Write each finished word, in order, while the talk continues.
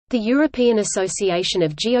The European Association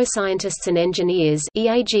of Geoscientists and Engineers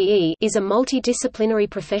 (EAGE) is a multidisciplinary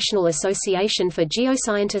professional association for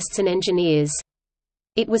geoscientists and engineers.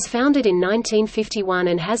 It was founded in 1951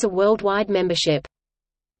 and has a worldwide membership.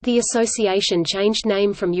 The association changed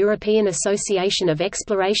name from European Association of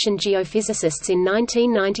Exploration Geophysicists in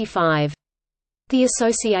 1995. The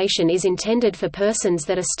association is intended for persons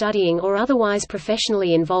that are studying or otherwise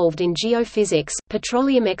professionally involved in geophysics,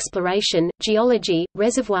 petroleum exploration, geology,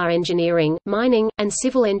 reservoir engineering, mining, and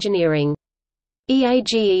civil engineering.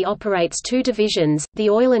 EAGE operates two divisions, the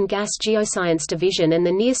Oil and Gas Geoscience Division and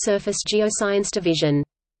the Near-Surface Geoscience Division.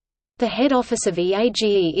 The head office of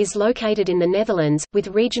EAGE is located in the Netherlands, with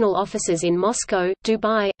regional offices in Moscow,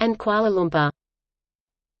 Dubai, and Kuala Lumpur.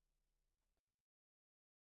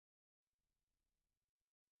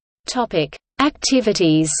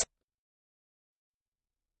 Activities.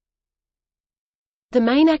 The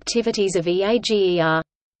main activities of EAGE are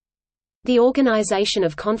the organization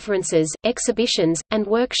of conferences, exhibitions, and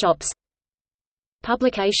workshops,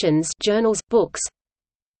 publications, journals, books,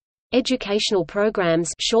 educational programs,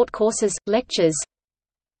 short courses, lectures,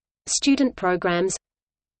 student programs,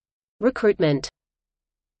 recruitment.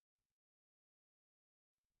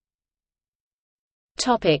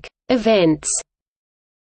 Events.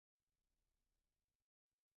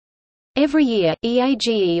 Every year,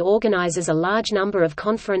 EAGE organizes a large number of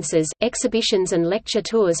conferences, exhibitions and lecture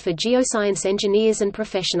tours for geoscience engineers and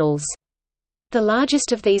professionals. The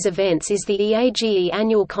largest of these events is the EAGE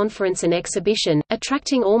Annual Conference and Exhibition,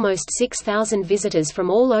 attracting almost 6,000 visitors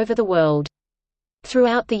from all over the world.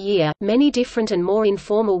 Throughout the year, many different and more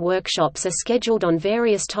informal workshops are scheduled on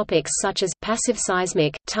various topics such as, passive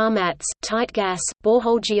seismic, tar mats, tight gas,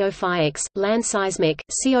 borehole geophysics, land seismic,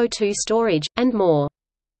 CO2 storage, and more.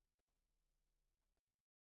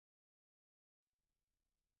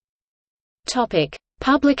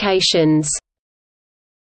 Publications.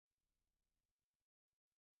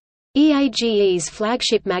 EAGE's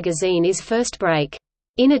flagship magazine is First Break.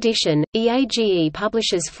 In addition, EAGE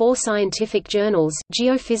publishes 4 scientific journals: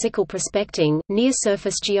 Geophysical Prospecting,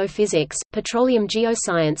 Near-Surface Geophysics, Petroleum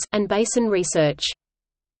Geoscience, and Basin Research.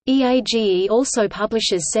 EAGE also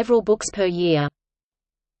publishes several books per year.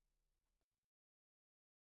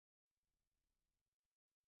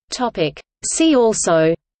 See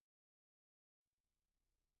also: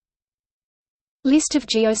 List of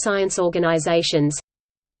geoscience organizations,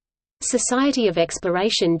 Society of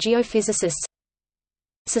Exploration Geophysicists,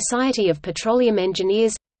 Society of Petroleum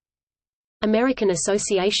Engineers, American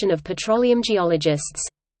Association of Petroleum Geologists.